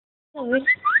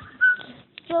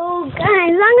So guys,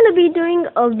 I'm gonna be doing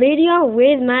a video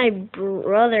with my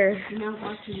brother. Now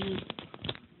watching me.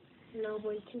 No,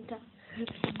 boy, too tough.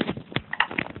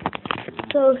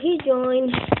 So he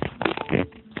joined.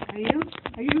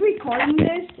 Are you recording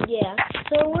this? Yeah.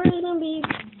 So we're gonna be.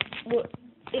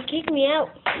 It kicked me out.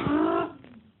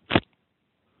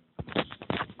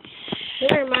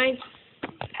 Never mind.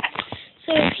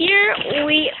 So here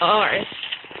we are.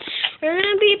 We're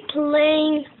gonna be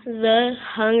playing the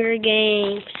Hunger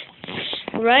Games,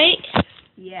 right?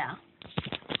 Yeah.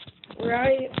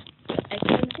 Right. I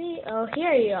can see. Oh,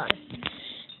 here you are.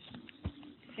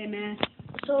 Hey man.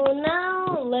 So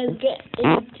now let's get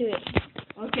into it.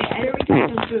 Okay, I already got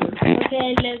some food.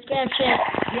 Okay, let's grab chest.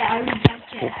 Yeah, I already got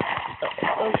chest.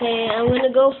 Okay, I'm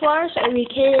gonna go first, and we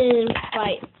can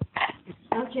fight.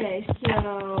 Okay,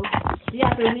 so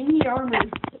yeah, but we need armor.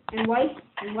 And why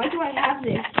do I have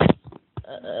this?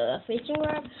 Fishing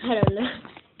rod? I don't know.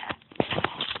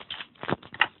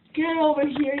 Get over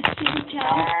here, stupid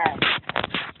cow.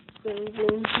 Boom,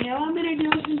 boom. You know what I'm gonna do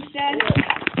instead?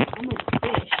 I'm gonna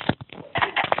fish.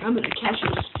 I'm gonna catch a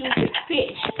stupid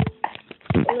fish.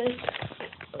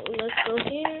 Let's go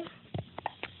here.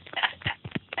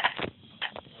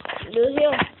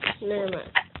 Lucio? Never mind.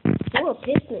 Oh, a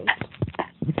piston.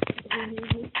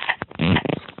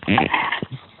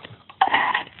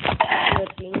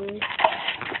 Nothing.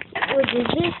 What does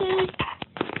this say?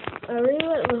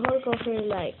 Arriba, mejor coger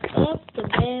like up the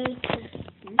bed.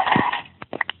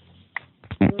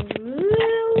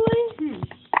 Really?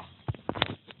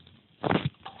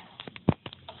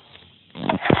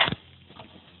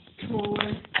 Cool.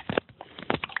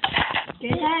 ¿Qué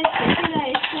da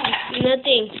esto?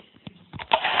 Nothing.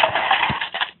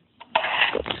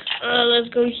 Let's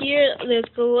go here. Let's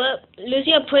go up.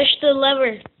 Lucia, push the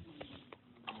lever.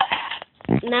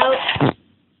 Now.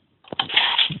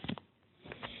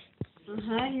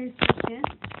 Here's the chest.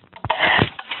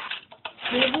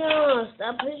 Lucia,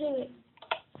 stop pushing it.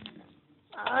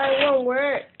 It won't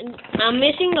work. I'm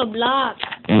missing the block.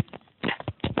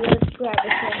 Let's grab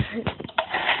it.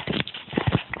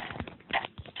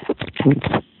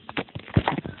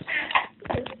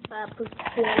 Put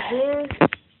it here.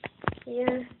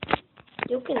 Here.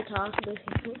 You can talk,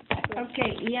 Lucia.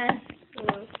 Okay, Ian.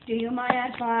 Do you mind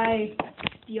if I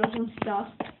steal some stuff?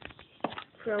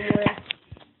 From where?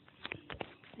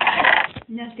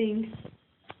 Nothing.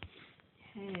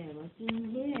 Hey, what's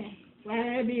in here? Well,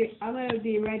 I'm gonna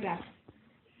be right back.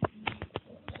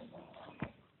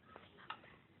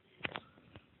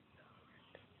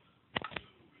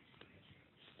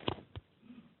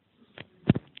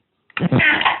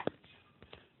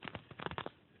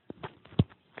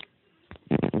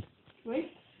 Wait.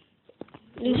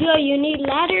 Lucia, you need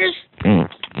ladders?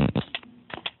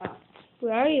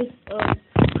 Where are you?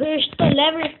 Push the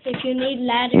lever if you need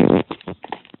ladders.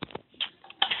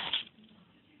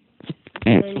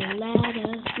 Ladder.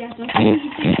 Yeah, that's easy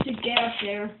to get up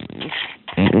there.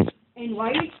 And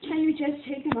why can't you just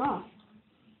take them off?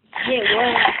 Yeah,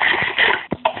 what?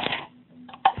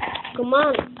 Come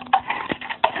on.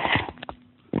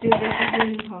 Dude, this is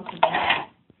impossible.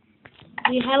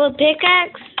 Do you have a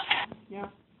pickaxe? Yeah.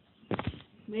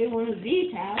 Maybe one of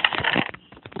these have.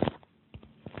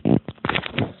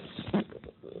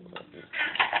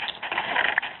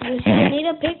 You need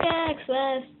a pickaxe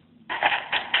first.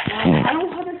 I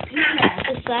don't have a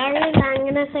pickaxe. Sorry, I'm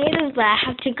gonna say this, but I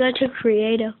have to go to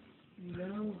creative.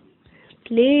 No.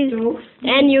 Please. No.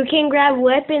 And you can grab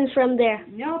weapons from there.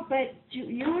 No, but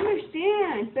you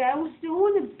understand. But I still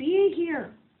want to be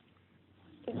here.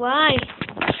 Why?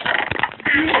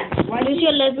 Here. Why do you...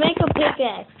 Lucia, let's make a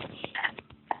pickaxe.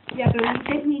 Yeah, but we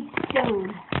just need stone.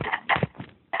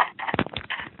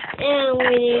 And we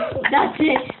need... That's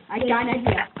it. I got an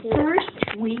idea. First,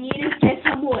 we need to get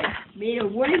some wood. Made a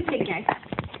wooden pickaxe.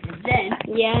 And then...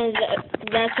 Yeah,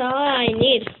 that's all I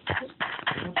need.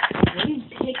 Wooden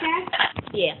pickaxe?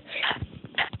 Yeah.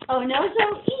 Oh, no, so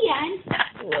Ian.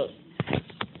 Well,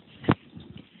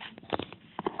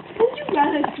 Would you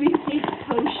rather 3-6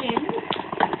 potion?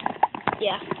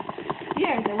 yeah.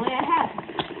 Here, the one I have.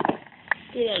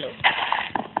 Tíralo.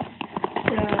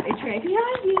 So, it's right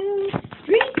behind you.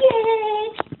 Drink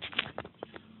it!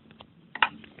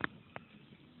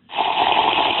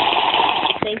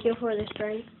 Thank you for the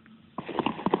strength.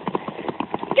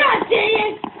 God dang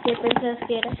it! ¿Qué pensás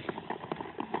que era?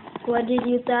 What did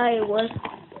you thought it was?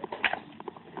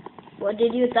 What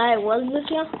did you thought it was,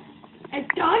 Lucia? I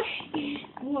thought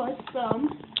it was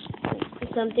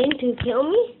Something to kill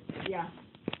me? Yeah.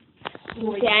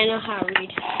 Okay, I know how to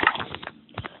read.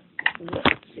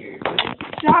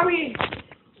 Sorry.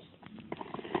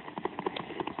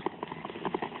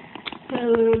 A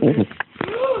little bit.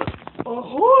 A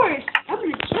horse! I'm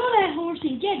gonna kill that horse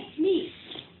and get meat.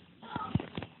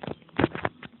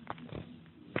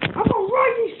 I'm gonna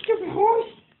ride you stupid horse!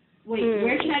 Wait,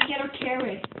 where can I get a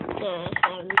carrot?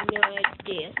 I have no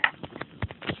idea.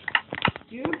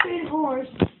 Stupid horse.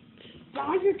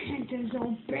 Now you can't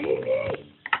zone,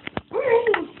 baby! Where is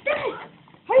your stick?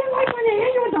 How do you like when they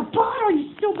hit you with a bottle,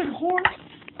 you stupid horse?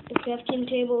 The crafting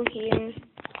table here.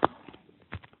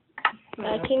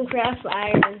 I can craft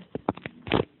iron.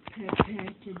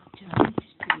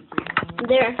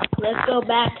 There, let's go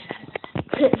back.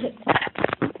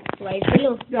 Right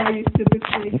below. No, you stupid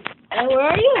face. Hey, where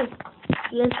are you?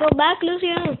 Let's go back,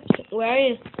 Luciano. Where are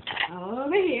you?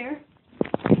 Over here.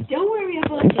 Don't worry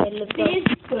about Okay, let's go.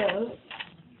 this boat.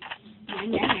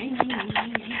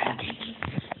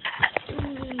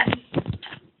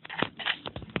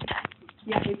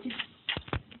 Yeah, but just...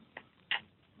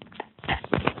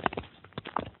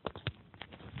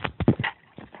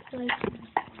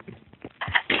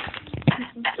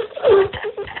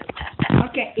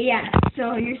 Okay, yeah,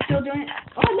 so you're still doing it.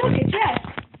 Oh, look, it's red.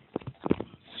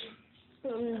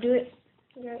 Do it.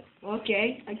 Right.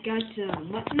 Okay, I got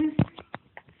mutton,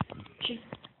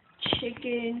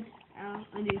 chicken,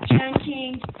 I'm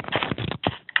enchanting.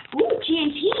 Ooh,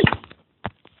 TNT!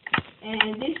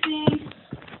 And this thing,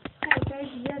 oh, there's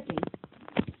the other thing.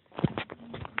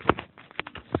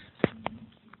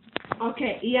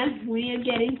 Okay, Ian, we need to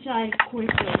get inside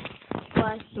quickly.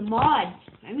 Why? The mods.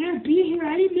 I'm gonna be here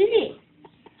any minute.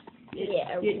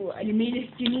 Yeah, You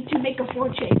need to make a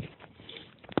fortress.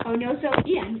 Oh no, so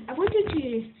Ian, I want you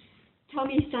to tell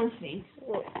me something.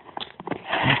 Well,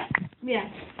 Yeah,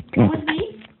 come with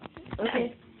me.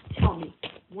 okay. Tell me,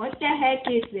 what the heck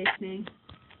is this thing?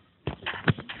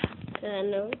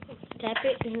 No. Tap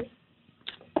it.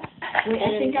 Wait,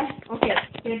 I think okay,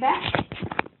 get it back.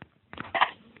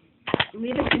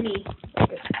 Leave it to me.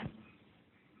 Okay.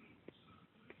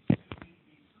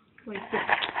 Wait, sit.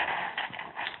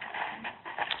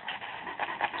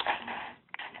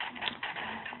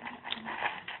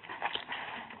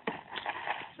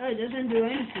 Oh, it doesn't do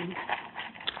anything.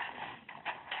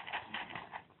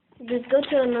 Just go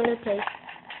to another place.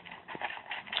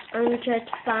 I'm gonna try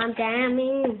to find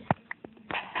diamonds.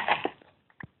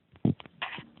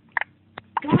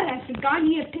 God, I forgot you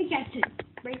need a pickaxe to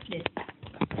break this.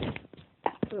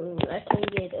 I can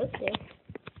get up there.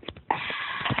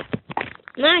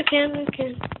 No, I can't.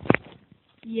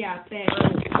 Yeah, bet.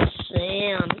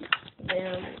 Sand.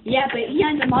 Damn. Yeah, but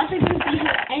Ian, the mods are going to be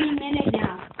here any minute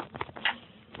now.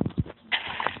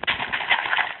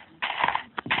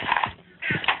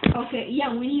 Okay,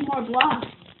 Ian, we need more blocks.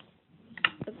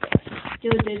 Do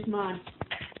this mod.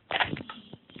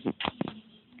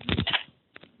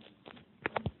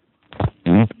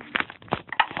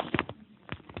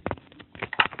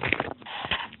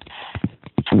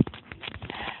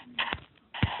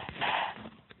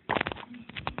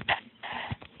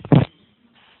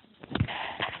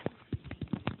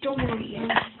 Don't worry,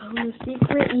 Ian. I found a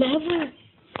secret lever.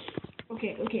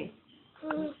 Okay.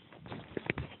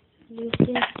 You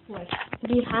see? What?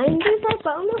 Behind this, I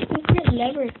found a secret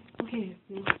lever.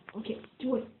 Okay,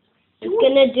 do it. It's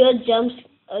gonna do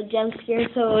a jump scare,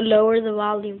 so it'll lower the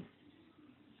volume.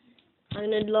 I'm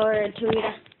gonna lower it to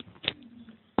there.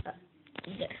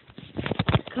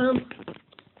 Come.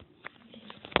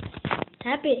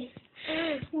 Tap it.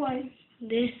 What?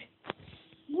 This.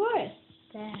 What?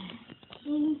 That.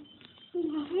 What?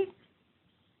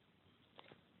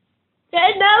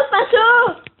 Hey, no, pasó!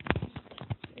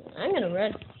 I'm gonna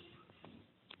run.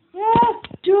 Ah,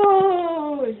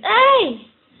 dude! Hey!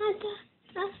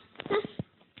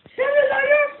 This is not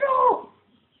your fault!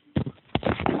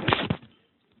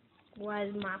 Why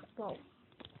is my fault?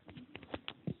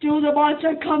 Dude, the bots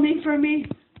are coming for me.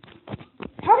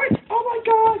 Hurry! Oh my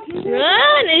god!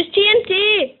 Run! It's TNT!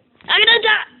 I'm gonna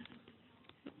die!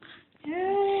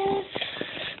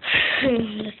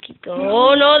 Let's keep going.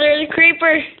 Oh no, there's a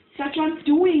creeper! That's what I'm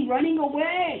doing, running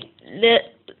away.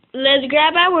 Let's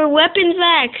grab our weapons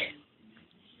back.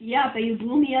 Yeah, but you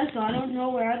blew me up, so I don't know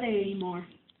where are they anymore.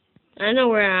 I know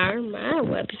where are my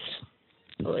weapons.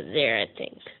 Over there, I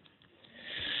think.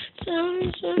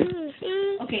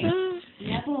 Okay.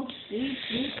 Apple, these,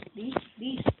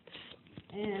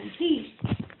 and these.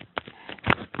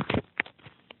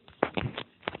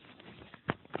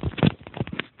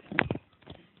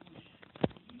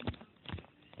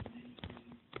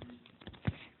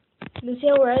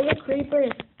 Lucio, where are the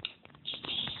creepers?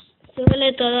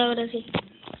 Súbele todo ahora sí.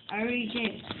 I already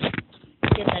did.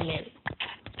 Yo también.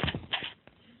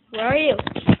 Where are you?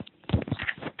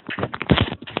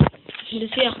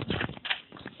 Lucio.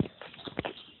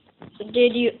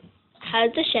 How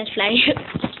does the chest fly?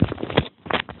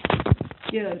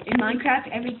 Dude, in Minecraft,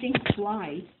 everything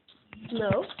flies.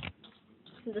 No.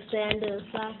 The sand doesn't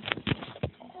fly.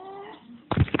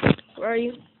 Where are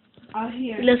you? Out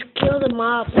here. Let's kill the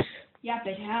mobs. Yeah,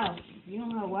 but how? You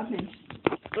don't have weapons.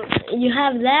 You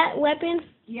have that weapon?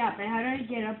 Yeah, but how do I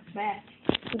get up back?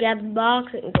 Grab the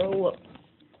box and go up.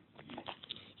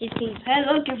 You see. Hey,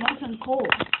 look, I found some coal.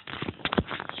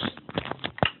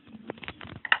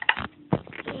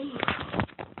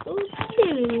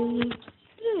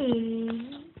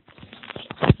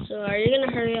 So, are you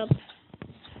gonna hurry up?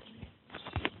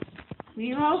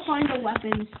 We all find the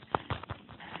weapons.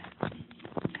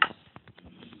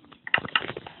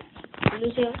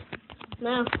 Lucio,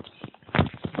 now,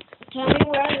 tell me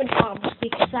where are the bombs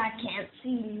because I can't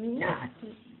see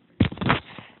nothing.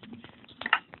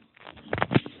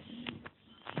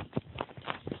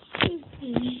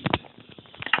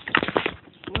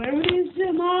 Where is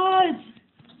the mods?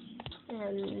 I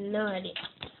have no idea.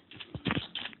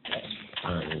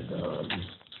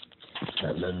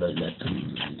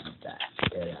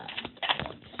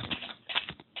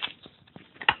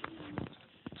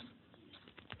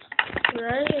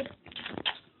 Right?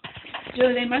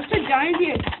 Dude, they must have died in the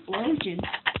explosion.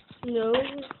 No,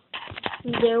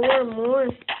 there were more.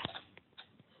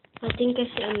 I think I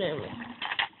saw them.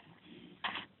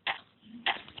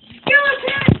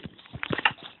 Skeleton!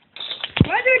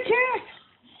 Weather attack!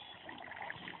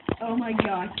 Oh my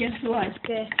god, guess what?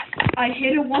 Okay. I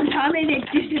hit it one time and it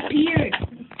disappeared.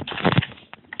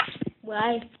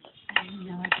 Why? I have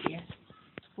no idea.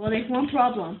 Well, there's one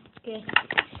problem. Okay.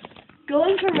 Go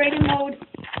into raid mode.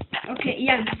 Okay,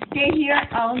 Ian, stay here.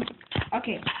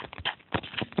 Okay.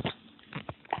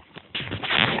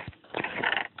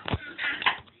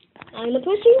 I'm gonna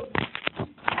push you.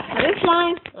 You're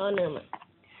flying. Oh, never mind.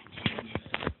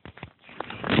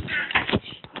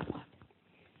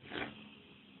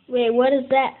 Wait, what is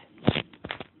that?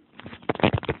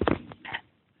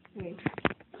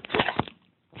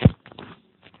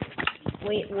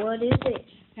 Wait, what is it?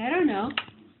 I don't know.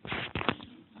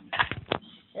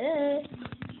 Where?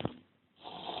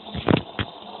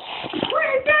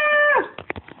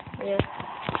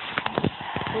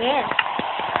 Where?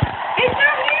 It's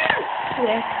not here!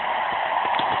 Where?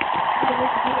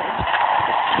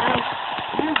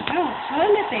 No, solo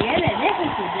le pegué de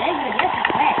lejos y luego ya se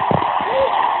fue.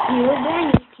 You were going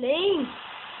to plane.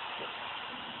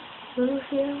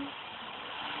 Lucio.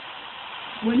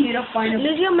 We need to find a...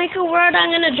 Lucio, make a word.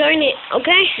 I'm gonna join it.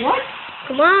 Okay? What?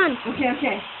 Come on.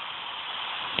 Okay.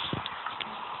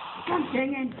 God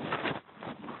dang it.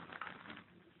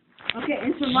 Okay,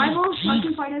 in survival, how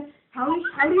can find a... How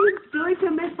do you do it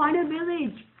to find a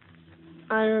village?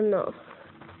 I don't know.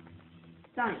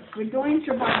 Fine, we're doing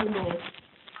survival mode.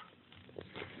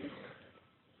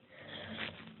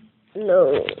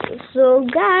 No. So,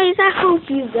 guys, I hope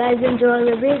you guys enjoyed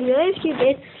the video. If you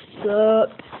did,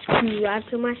 subscribe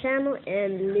to my channel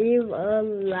and leave a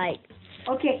like.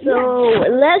 Okay, So,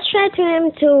 let's try to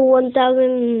aim to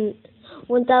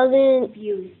 1,000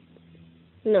 views.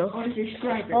 No. Or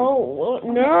subscribers. Oh,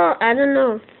 no, I don't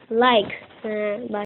know. Like. Bye.